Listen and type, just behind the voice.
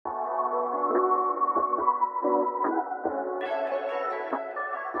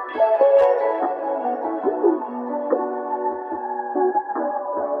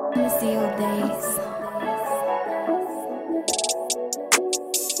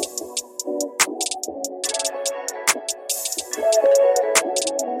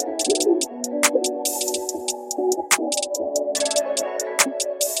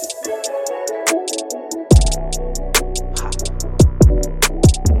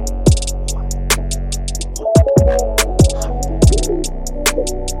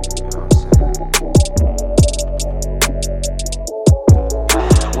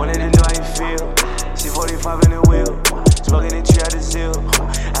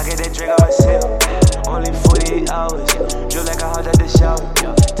drink on myself. Only 48 hours. Just like I hopped out the shower.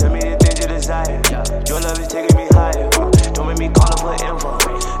 Tell me the things you desire. Your love is taking me higher. Don't make me call up for info.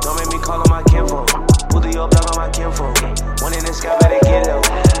 Don't make me call on my kinfolk. Pull your block on my kinfolk. One in the sky, better get low.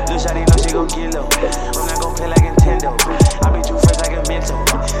 Lil' shawty know she gon' get low. I'm not gon' play like Nintendo. I be too fresh like a Mento.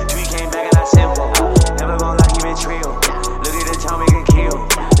 3 came back and I simple. Never gon' lie, keep it trio. Look at the time we can kill.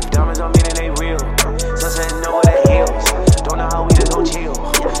 If diamonds on me, then they real. Sunset over the hills. Don't know how we just gon' chill.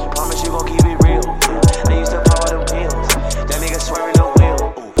 Promise you gon' keep it real. I used to pop all them pills. That nigga swerving the wheel.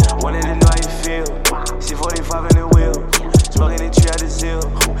 Wanted to know how you feel. C45 in the wheel. Smoking the tree out the seal.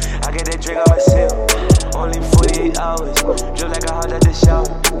 I get that drink out myself. Only 48 hours. Just like I hopped out the shower.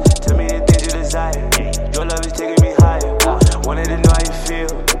 Tell me the things you desire. Your love is taking me higher. Wanted to know how you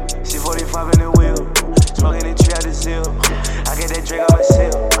feel. C45 in the wheel. Smoking the tree out the seal. I get that drink out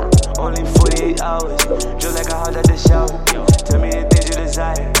myself. Only 48 hours. Just like I hopped out the shower. Tell me the things you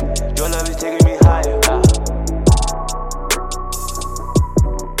desire. Your love is taking me higher.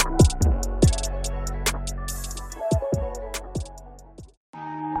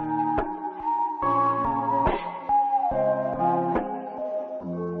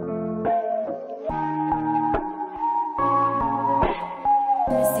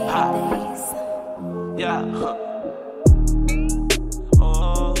 Yeah.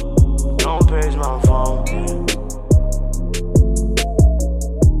 Oh, don't page my phone.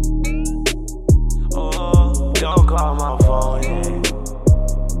 Oh, don't call my phone.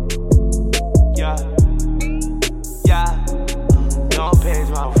 Yeah. Yeah. Don't page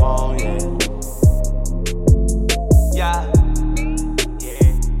my phone. Yeah.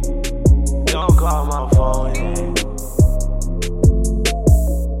 Yeah. Don't call my phone.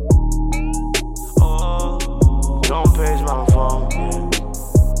 Don't page my phone.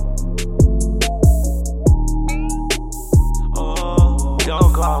 Oh,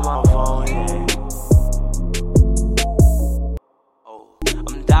 don't call my phone. Oh,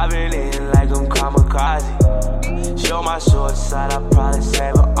 I'm diving in like I'm kamikaze. Show my short side, I probably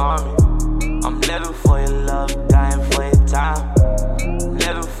save an army. I'm living for your love, dying for your time.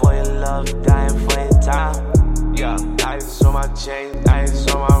 Living for your love, dying for your time. Yeah, ice on my chain, ice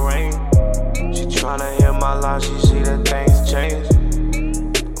on my ring. She tryna hear my line, she see that things change.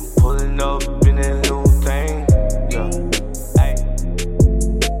 I'm pulling up in that new thing. Yeah, ay,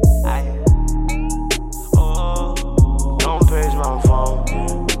 ay. Oh, don't page my phone.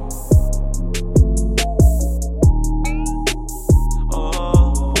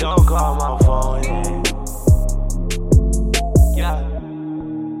 Oh, don't call my phone. Yeah,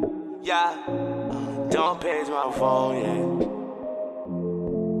 yeah. Don't page my phone.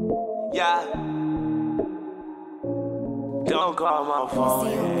 Yeah. Don't call my phone.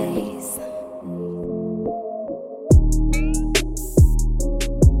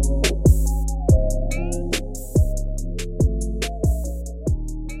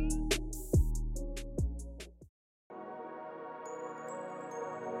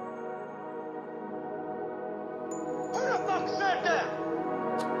 Who the fuck said that?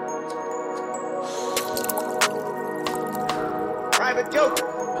 Private joke.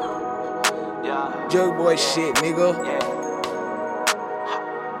 Yeah. Joke boy shit, nigga. Yeah.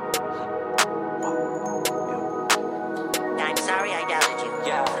 I'm sorry I doubted you.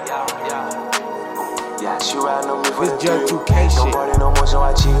 Yeah, she riding on me for This the Joke thrill. 2K Don't shit. party no more, so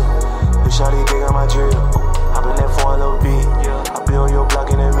I chill. You shawty dig on my drill. I been there for a little bit. I be on your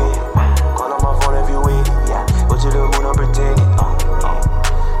block in a minute. Call on my phone if you with it. Yeah, go to the moon, I'm pretending.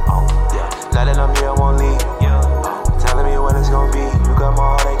 Yeah, now that I'm here, I won't leave. Telling me when it's gonna be. You got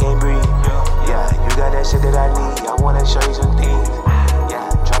my heart, I can't breathe. Yeah, you got that shit that I need. I wanna show you some things. Yeah,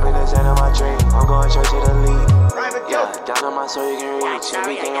 dropping the sand in my dream. I'm going straight to the lead. Private Yeah, joke. down on my soul you can reach.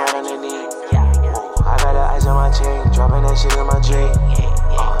 Everything right underneath. Yeah. I got the ice on my chain, dropping that shit in my dream.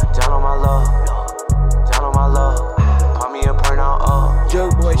 Down on my love, down on my love. Pop me a perk now up.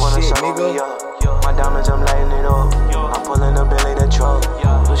 Joke boy Wanna shit, show me nigga. up. My diamonds, I'm lighting it up. I'm pulling the Billy the truck.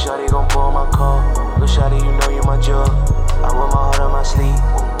 Lil' shawty gon' pull my cup. Lil' shawty, you know you my jug. I wear my heart on my sleeve.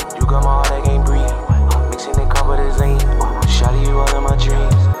 You got my heart, I can't breathe. Mixing the cup with this lean. Shawty, you all in my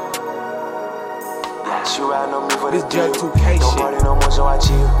dreams. Yeah, she riding on me for This the Joke deal. 2K Don't shit. party no more, so I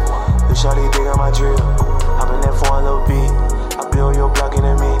chill. Lil' shawty dig on my drill. I been there for a little bit. I be on your block in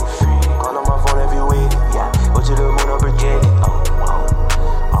a minute. Call on my phone if you with it. Yeah, go to the moon, I'm pretending.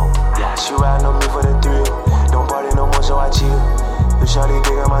 Yeah, she riding on me for the thrill. Don't party no more, so I chill. Lil' shawty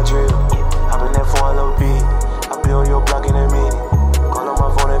dig on my drill. I been there for a little bit. I be on your block in a minute. Call on my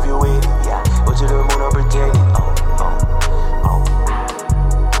phone if you with it. Yeah, go to the moon, I'm pretending.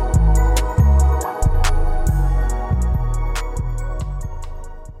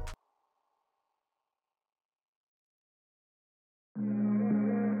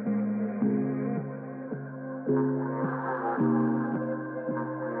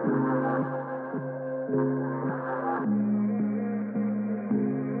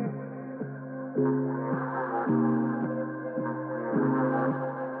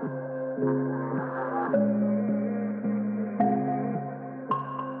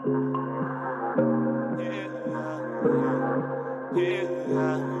 Baby,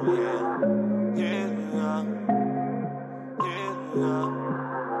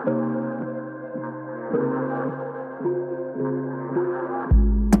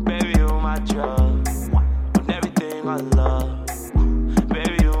 you my drug, with everything I love.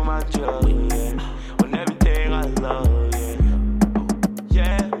 Baby, you my drug, yeah, with everything I love,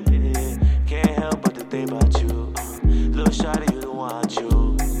 yeah. Can't help but to think about you. Little shawty, you the one I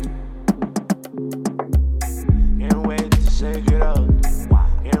choose. Can't wait to say get up.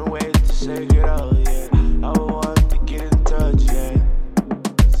 Can't wait to say get up, yeah. I want to get in touch, yeah.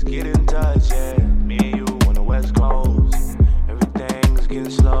 Let's get in touch, yeah. Me and you on the West Coast. Everything's getting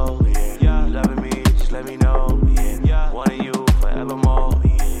slow, yeah. You loving me, just let me know, yeah. Wanting you forevermore,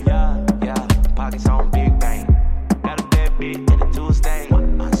 yeah. Pockets on big bang. Got a bad bitch and a two stain.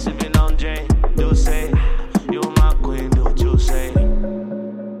 I'm sipping on drink, do say. You my queen, do what you say.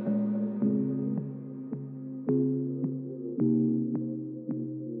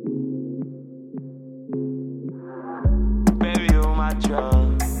 Baby, you my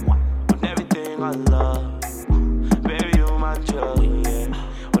drug, with everything I love. Baby, you my drug, yeah,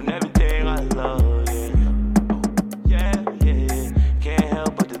 with everything I love, yeah. Can't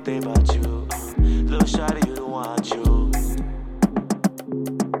help but to think about you. Little shawty, you the one I choose.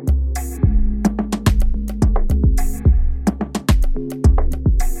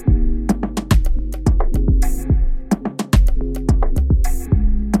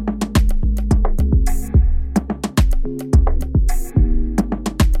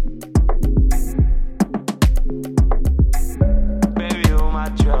 Baby, you my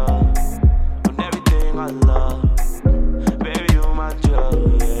drug, with everything I love. Baby, you my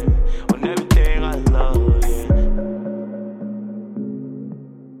drug, yeah, with everything I love,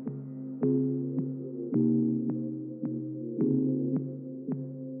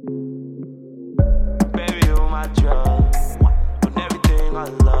 Baby, you my drug, with everything I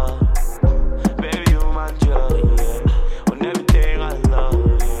love. Baby, you my drug, yeah, with everything I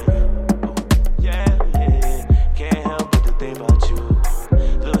love, yeah. Can't help but to think about you.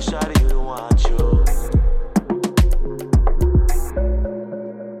 Little shawty, you the one I choose.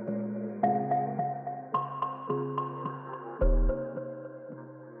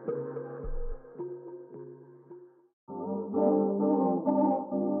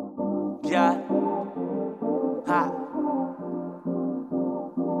 Yeah. Ha.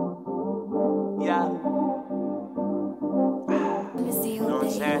 Yeah. You know what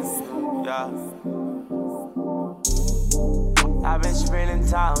I'm saying? Yeah. I've been spending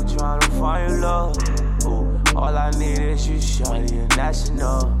time trying to find your love. Ooh, all I need is you, shawty, and that's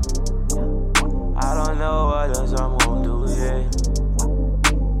enough. I don't know what else I'm gonna do, yeah.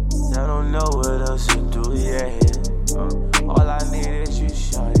 I don't know what else to do, yeah. All I need is you,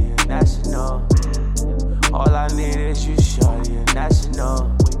 shawty, and that's enough. All I need is you, shawty, and that's enough.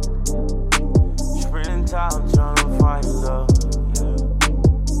 Spending time trying to find your love.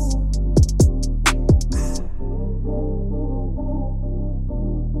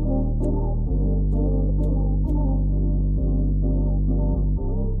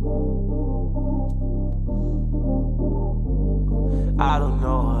 I don't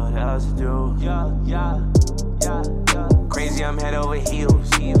know what else to do. Yeah. Crazy, I'm head over heels.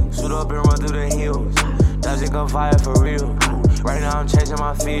 Suit up and run through the hills. Does it go fire for real? Right now I'm chasing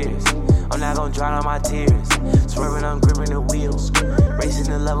my fears. I'm not gonna drown out my tears. Swerving, I'm gripping the wheels.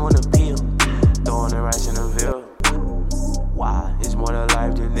 Racing the love on the peel. Throwing the rice in the veil. Why? It's more to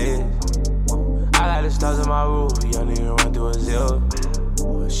life than this. I got the stars on my roof. Young nigga run through a zip.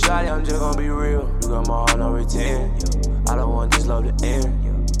 Shawty, I'm just gonna be real. You got my heart on retain. I don't want this love to end.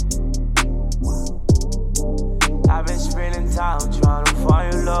 I've been spending time trying to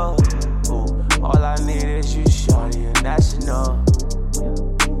find your love. Ooh, all I need is you, shawty, and that's enough.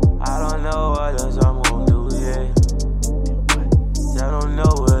 I don't know what else I'm gonna do, yeah. I don't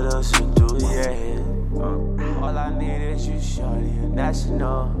know what else to do, yeah. All I need is you, shawty, and that's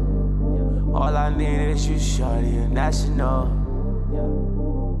enough. All I need is you, shawty, and that's enough.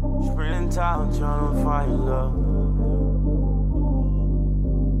 Spending time trying to find your love.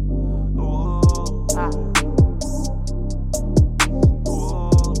 Ooh,